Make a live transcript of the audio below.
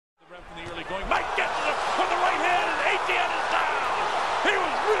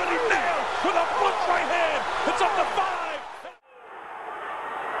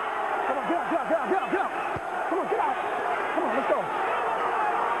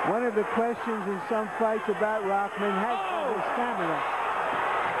One of the questions in some fights about Rockman has been his stamina.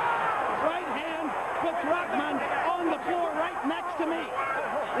 Right hand puts Rockman on the floor right next to me.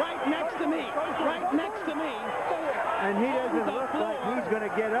 Right next to me. Right next to me. And he doesn't look like he's going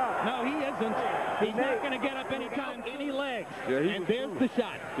to get up. No, he isn't. He's not going to get up anytime, any legs. Yeah, and there's the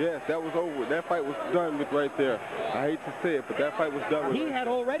shot. Yes, that was over. That fight was done with right there. I hate to say it, but that fight was done with. He had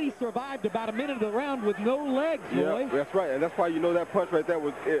already survived about a minute of the round with no legs, Roy. Yeah, that's right. And that's why you know that punch right there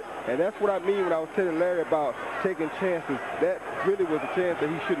was it. And that's what I mean when I was telling Larry about taking chances. That really was a chance that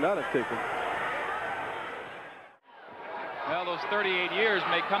he should not have taken. Well, those 38 years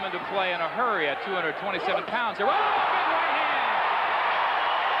may come into play in a hurry at 227 pounds. Oh, big right hand!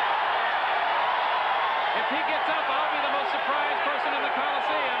 If he gets up, I'll be the most surprised person in the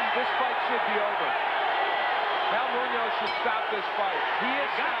Coliseum. This fight should be over. Mel Munoz should stop this fight. He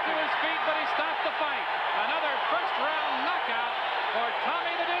got to his feet, but he stopped the fight. Another first-round knockout for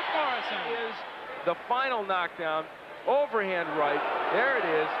Tommy the Duke Morrison. Is the final knockdown, overhand right. There it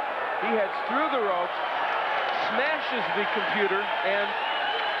is. He heads through the ropes, smashes the computer, and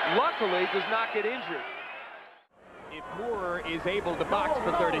luckily does not get injured. If Moorer is able to box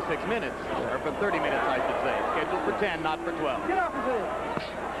for 36 minutes, or for 30 minutes, I should say, scheduled for 10, not for 12. Get off of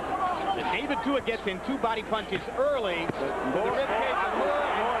it. If David Tua gets in 2 body punches early, the ribcage of Moorer,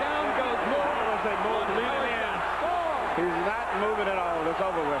 and down goes Moorer. He's not moving at all. It's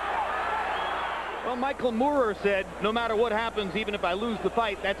over with. Well, Michael Moorer said, no matter what happens, even if I lose the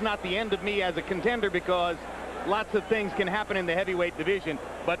fight, that's not the end of me as a contender, because lots of things can happen in the heavyweight division,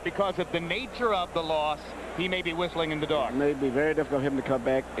 but because of the nature of the loss, he may be whistling in the dark. It may be very difficult for him to come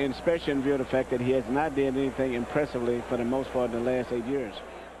back, and especially in view of the fact that he has not done anything impressively for the most part in the last 8 years.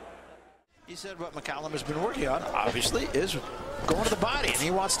 He said what McCallum has been working on, obviously, is going to the body, and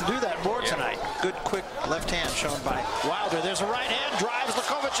he wants to do that more tonight. Good, quick left hand shown by Wilder. There's a right hand, drives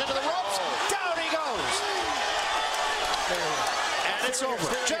Liakhovich into the ropes. Down he goes. And it's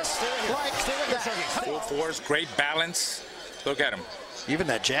over, just like that. Full force, great balance. Look at him. Even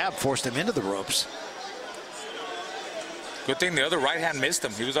that jab forced him into the ropes. Good thing the other right hand missed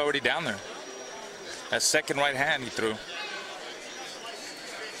him. He was already down there. That second right hand he threw.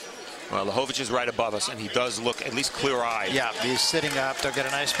 Well, Liakhovich is right above us, and he does look at least clear-eyed. Yeah, he's sitting up. They'll get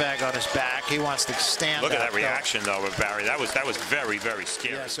a nice bag on his back. He wants to stand Look at up, that reaction, though, of Barry. That was very, very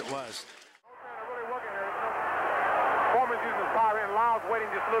scary. Yes, it was. Foreman's using his power, and Lyles waiting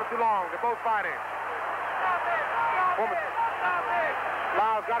just a little too long. They're both fighting. Foreman.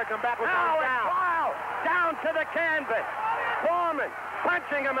 Lyles got to come back with one down. Down to the canvas. Foreman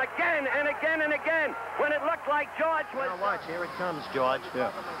punching him again and again and again when it looked like George was... Now watch, here it comes, George.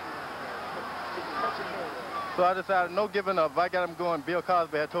 Yeah. So I decided no giving up. If I got him going, Bill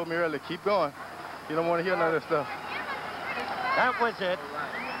Cosby had told me earlier, keep going. You don't want to hear none of this stuff. That was it.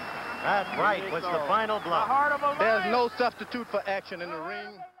 That right was the final blow. There's no substitute for action in the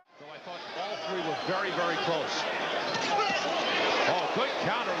ring. So I thought all 3 were very, very close. Oh, good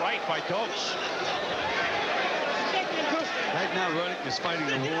counter right by Dokes. Right now, Ruddock is fighting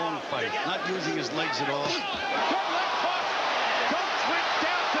the wrong fight, not using his legs at all. Good left hook. Dokes went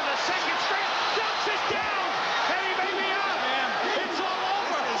down to the second string. Dokes is down, and he may be out, man. It's all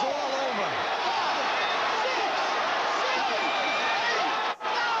over. It's all over.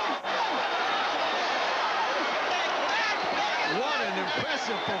 What an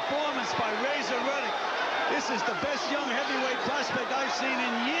impressive performance by Razor Ruddock. This is the best young heavyweight prospect I've seen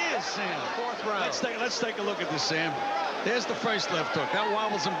in years, Sam. 4th round. Let's take a look at this, Sam. There's the first left hook. That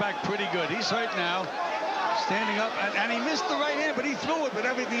wobbles him back pretty good. He's hurt now. Standing up, and he missed the right hand, but he threw it with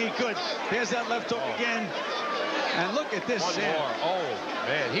everything he could. There's that left hook again. And look at this, One Sam. more. Oh,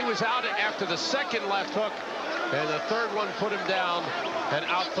 man. He was out after the second left hook, and the third one put him down and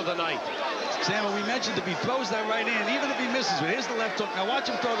out for the night. Sam, we mentioned if he throws that right hand, even if he misses it, here's the left hook. Now watch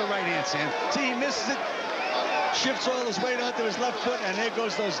him throw the right hand, Sam. See, he misses it, shifts all his weight onto his left foot, and there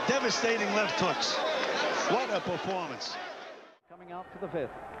goes those devastating left hooks. What a performance. Coming out for the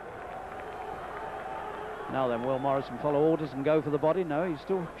 5th. Now then, will Morrison follow orders and go for the body? No, he's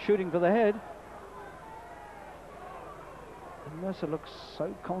still shooting for the head. And Mercer looks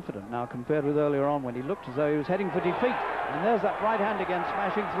so confident now compared with earlier on when he looked as though he was heading for defeat. And there's that right hand again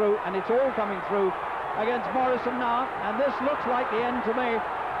smashing through, and it's all coming through against Morrison now. And this looks like the end to me.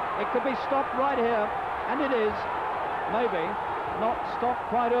 It could be stopped right here, and it is. Maybe not stopped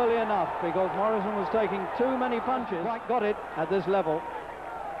quite early enough because Morrison was taking too many punches. Right, got it at this level.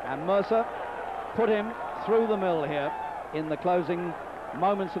 And Mercer put him through the mill here in the closing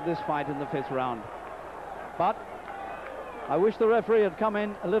moments of this fight in the 5th round. But I wish the referee had come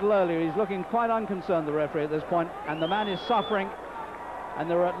in a little earlier. He's looking quite unconcerned, the referee, at this point, and the man is suffering. and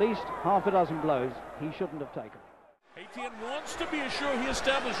there are at least half a dozen blows he shouldn't have taken. Etienne wants to be assured he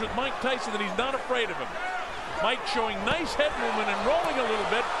established with Mike Tyson that he's not afraid of him. Mike showing nice head movement and rolling a little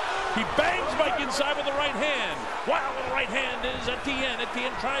bit. He bangs Mike inside with the right hand. Wow, the right hand is Etienne.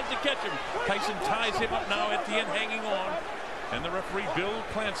 Etienne tries to catch him. Tyson ties him up now. Etienne hanging on. And the referee, Bill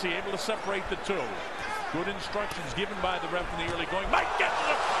Clancy, able to separate the two. Good instructions given by the ref in the early going. Mike gets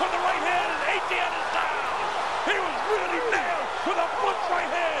it with the right hand, and Etienne is down. He was really nailed with a Butch right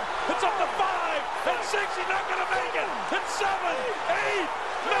hand. It's up to 5 and 6. He's not going to make it. It's 7, 8,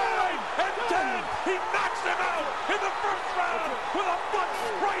 9, and 10. He knocks him out in the first round with a Butch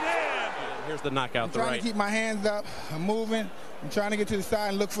right hand. Here's the knockout. I'm trying to keep my hands up. I'm moving. I'm trying to get to the side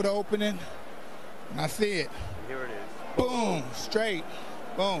and look for the opening. And I see it. Here it is. Boom. Straight.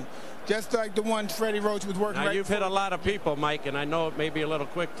 Boom. Just like the one Freddie Roach was working. Now, right you've hit a lot of people, Mike, and I know it may be a little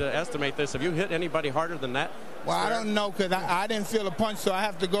quick to estimate this. Have you hit anybody harder than that? Well, I don't know, because I didn't feel a punch, so I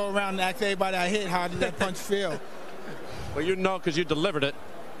have to go around and ask everybody I hit, how did that punch feel? Well, you know, because you delivered it.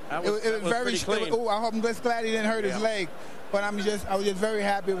 It was very clean. I'm just glad he didn't hurt his leg. But I was just very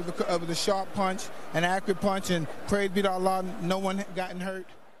happy with the sharp punch, an accurate punch, and praise be to Allah, no one gotten hurt.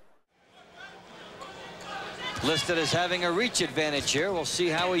 Listed as having a reach advantage here. We'll see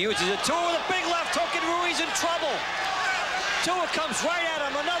how he uses it. Tua with a big left hook, and Ruiz in trouble. Tua comes right at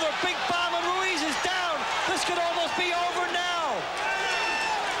him. Another big bomb, and Ruiz is down. This could almost be over now.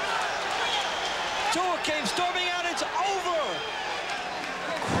 Tua came storming out. It's over.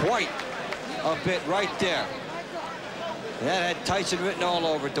 Quite a bit right there. That had Tyson written all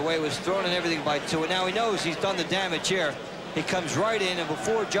over it, the way it was thrown and everything by Tua. Now he knows he's done the damage here. He comes right in, and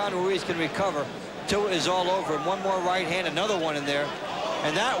before John Ruiz can recover, Tua is all over him. One more right hand, another one in there.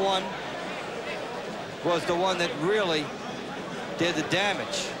 And that one was the one that really did the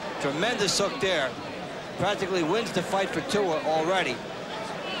damage. Tremendous hook there. Practically wins the fight for Tua already.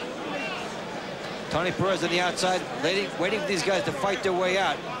 Tony Perez on the outside, waiting for these guys to fight their way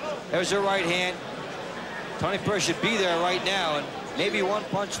out. There's her right hand. Tony Perez should be there right now, and maybe one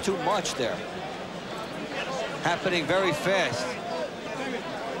punch too much there. Happening very fast.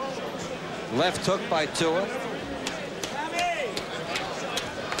 Left hook by Tua.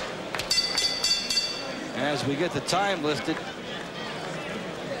 As we get the time listed,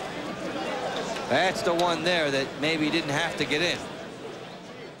 that's the one there that maybe didn't have to get in.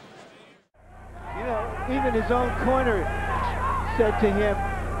 You know, even his own corner said to him,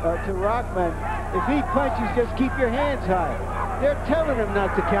 to Rahman, if he punches, just keep your hands high. They're telling him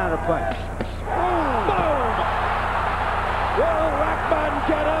not to counterpunch. Boom! Boom! Will Rahman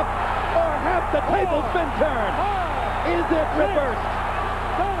get up, or have the tables been turned? Is it reversed?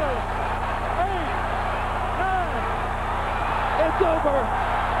 7, 8, 9. It's over.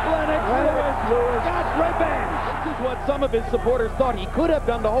 Lennox Lewis got revenge. This is what some of his supporters thought he could have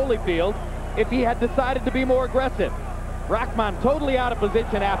done to Holyfield if he had decided to be more aggressive. Rahman totally out of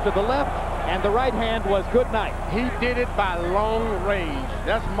position after the left, and the right hand was good night. He did it by long range.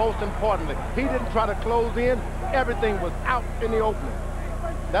 That's most importantly. He didn't try to close in. Everything was out in the opening.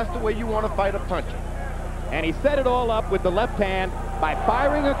 That's the way you want to fight a puncher. And he set it all up with the left hand by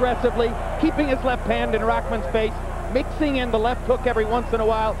firing aggressively, keeping his left hand in Rahman's face, mixing in the left hook every once in a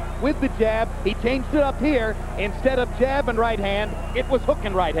while with the jab. He changed it up here. Instead of jab and right hand, it was hook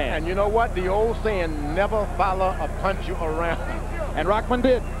and right hand. And you know what? The old saying, never follow a puncher around. And Rahman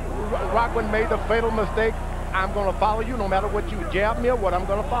did. Rahman made the fatal mistake. I'm going to follow you no matter what you jab me or what, I'm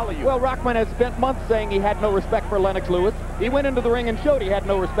going to follow you. Well, Rahman has spent months saying he had no respect for Lennox Lewis. He went into the ring and showed he had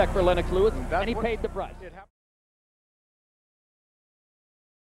no respect for Lennox Lewis, and he paid the price.